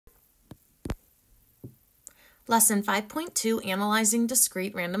Lesson 5.2, Analyzing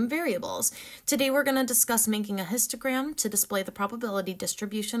Discrete Random Variables. Today we're going to discuss making a histogram to display the probability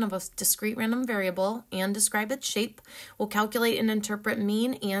distribution of a discrete random variable and describe its shape. We'll calculate and interpret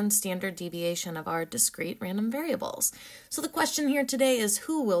mean and standard deviation of our discrete random variables. So the question here today is,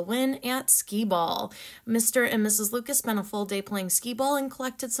 who will win at skee-ball? Mr. and Mrs. Lucas spent a full day playing skee-ball and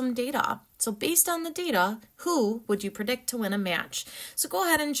collected some data. So based on the data, who would you predict to win a match? So go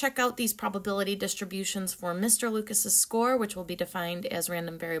ahead and check out these probability distributions for Mr. Lucas's score, which will be defined as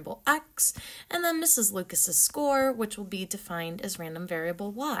random variable X, and then Mrs. Lucas's score, which will be defined as random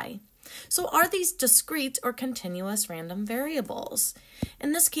variable Y. So are these discrete or continuous random variables?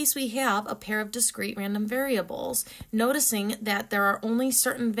 In this case, we have a pair of discrete random variables, noticing that there are only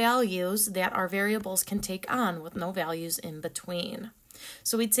certain values that our variables can take on with no values in between.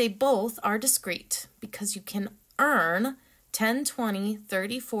 So we'd say both are discrete because you can earn 10, 20,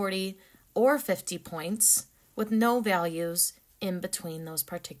 30, 40, or 50 points with no values in between those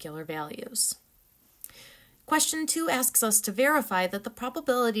particular values. Question 2 asks us to verify that the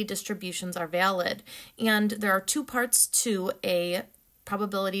probability distributions are valid, and there are two parts to a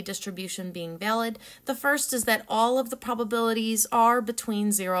probability distribution being valid. The first is that all of the probabilities are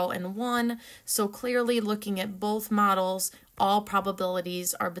between 0 and 1, so clearly looking at both models, all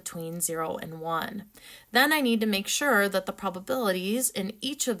probabilities are between 0 and 1. Then I need to make sure that the probabilities in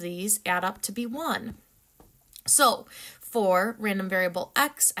each of these add up to be 1. So for random variable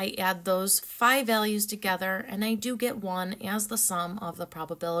X, I add those 5 values together and I do get 1 as the sum of the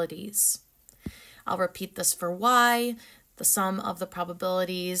probabilities. I'll repeat this for Y. The sum of the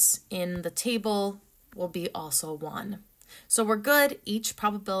probabilities in the table will be also 1. So we're good. Each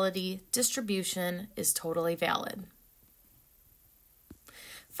probability distribution is totally valid.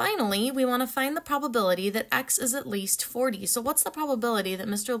 Finally, we want to find the probability that X is at least 40. So what's the probability that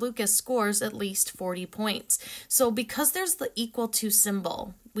Mr. Lucas scores at least 40 points? So because there's the equal to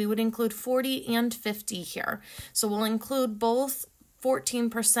symbol, we would include 40 and 50 here. So we'll include both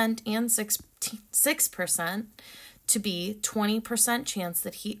 14% and 6% to be 20% chance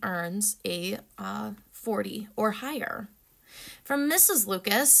that he earns a 40 or higher. From Mrs.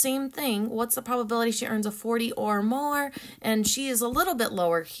 Lucas, same thing. What's the probability she earns a 40 or more? And she is a little bit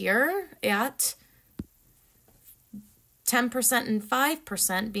lower here at 10% and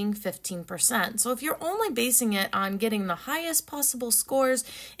 5% being 15%. So if you're only basing it on getting the highest possible scores,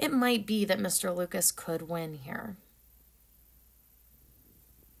 it might be that Mr. Lucas could win here.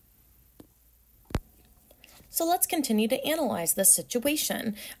 So let's continue to analyze this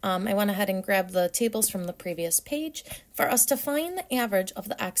situation. I went ahead and grabbed the tables from the previous page for us to find the average of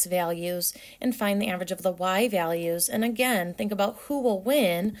the X values and find the average of the Y values. And again, think about who will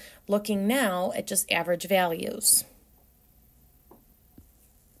win looking now at just average values.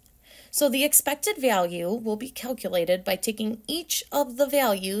 So the expected value will be calculated by taking each of the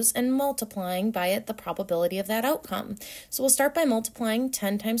values and multiplying by it the probability of that outcome. So we'll start by multiplying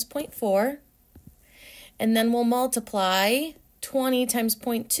 10 times 0.4. And then we'll multiply 20 times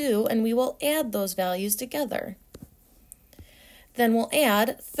 0.2, and we will add those values together. Then we'll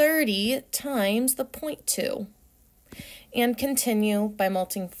add 30 times the 0.2, and continue by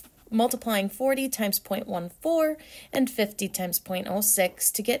multiplying 40 times 0.14 and 50 times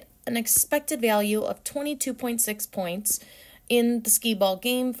 0.06 to get an expected value of 22.6 points in the skee-ball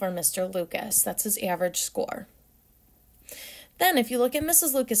game for Mr. Lucas. That's his average score. Then if you look at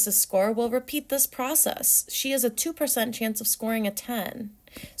Mrs. Lucas's score, we'll repeat this process. She has a 2% chance of scoring a 10.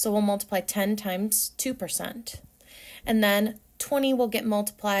 So we'll multiply 10 times 2%. And then 20 will get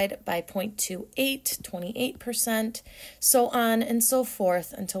multiplied by 0.28, 28%, so on and so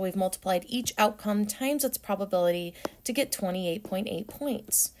forth until we've multiplied each outcome times its probability to get 28.8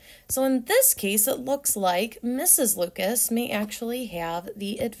 points. So in this case, it looks like Mrs. Lucas may actually have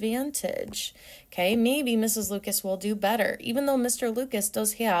the advantage. Okay, maybe Mrs. Lucas will do better, even though Mr. Lucas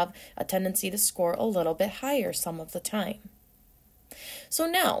does have a tendency to score a little bit higher some of the time. So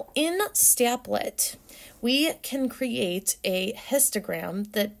now, in Staplet, we can create a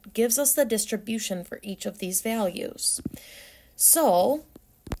histogram that gives us the distribution for each of these values. So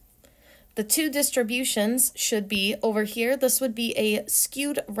the two distributions should be over here. This would be a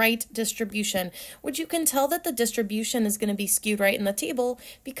skewed right distribution, which you can tell that the distribution is going to be skewed right in the table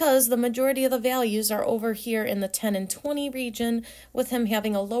because the majority of the values are over here in the 10 and 20 region, with him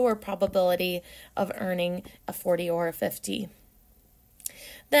having a lower probability of earning a 40 or a 50.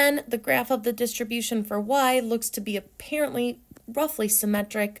 Then the graph of the distribution for Y looks to be apparently roughly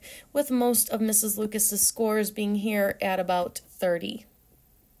symmetric, with most of Mrs. Lucas's scores being here at about 30.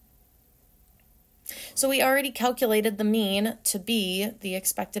 So we already calculated the mean to be the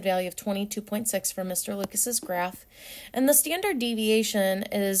expected value of 22.6 for Mr. Lucas's graph. And the standard deviation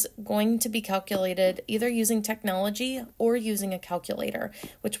is going to be calculated either using technology or using a calculator,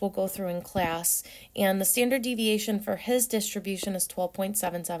 which we'll go through in class. And the standard deviation for his distribution is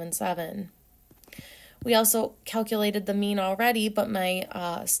 12.777. We also calculated the mean already, but my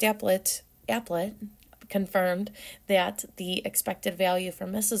applet confirmed that the expected value for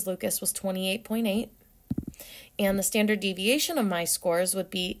Mrs. Lucas was 28.8, and the standard deviation of my scores would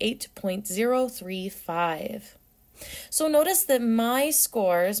be 8.035. So notice that my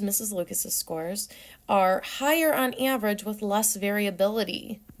scores, Mrs. Lucas's scores, are higher on average with less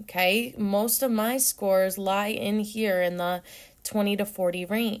variability, okay? Most of my scores lie in here in the 20 to 40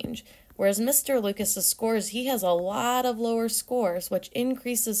 range. Whereas Mr. Lucas's scores, he has a lot of lower scores, which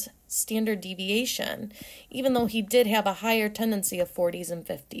increases standard deviation, even though he did have a higher tendency of 40s and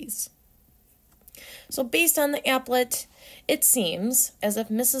 50s. So based on the applet, it seems as if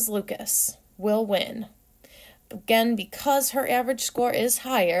Mrs. Lucas will win. Again, because her average score is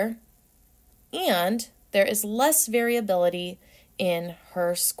higher and there is less variability in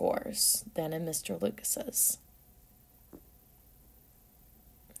her scores than in Mr. Lucas's.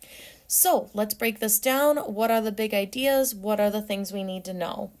 So let's break this down. What are the big ideas? What are the things we need to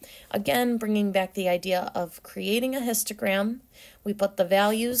know? Again, bringing back the idea of creating a histogram, we put the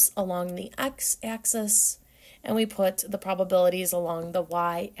values along the x-axis, and we put the probabilities along the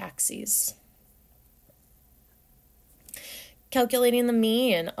y-axis. Calculating the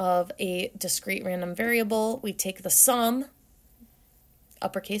mean of a discrete random variable, we take the sum,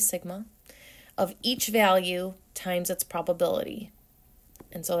 uppercase sigma, of each value times its probability.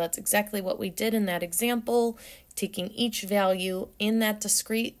 And so that's exactly what we did in that example, taking each value in that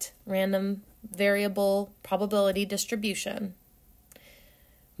discrete random variable probability distribution,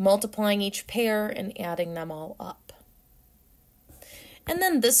 multiplying each pair and adding them all up. And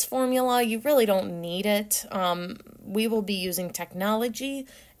then this formula, you really don't need it. We will be using technology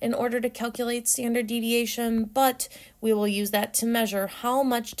in order to calculate standard deviation, but we will use that to measure how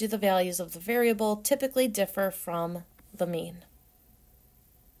much do the values of the variable typically differ from the mean.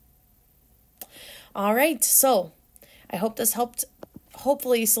 All right, so I hope this helped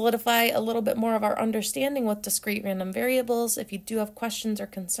hopefully solidify a little bit more of our understanding with discrete random variables. If you do have questions or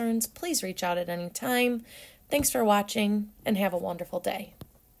concerns, please reach out at any time. Thanks for watching and have a wonderful day.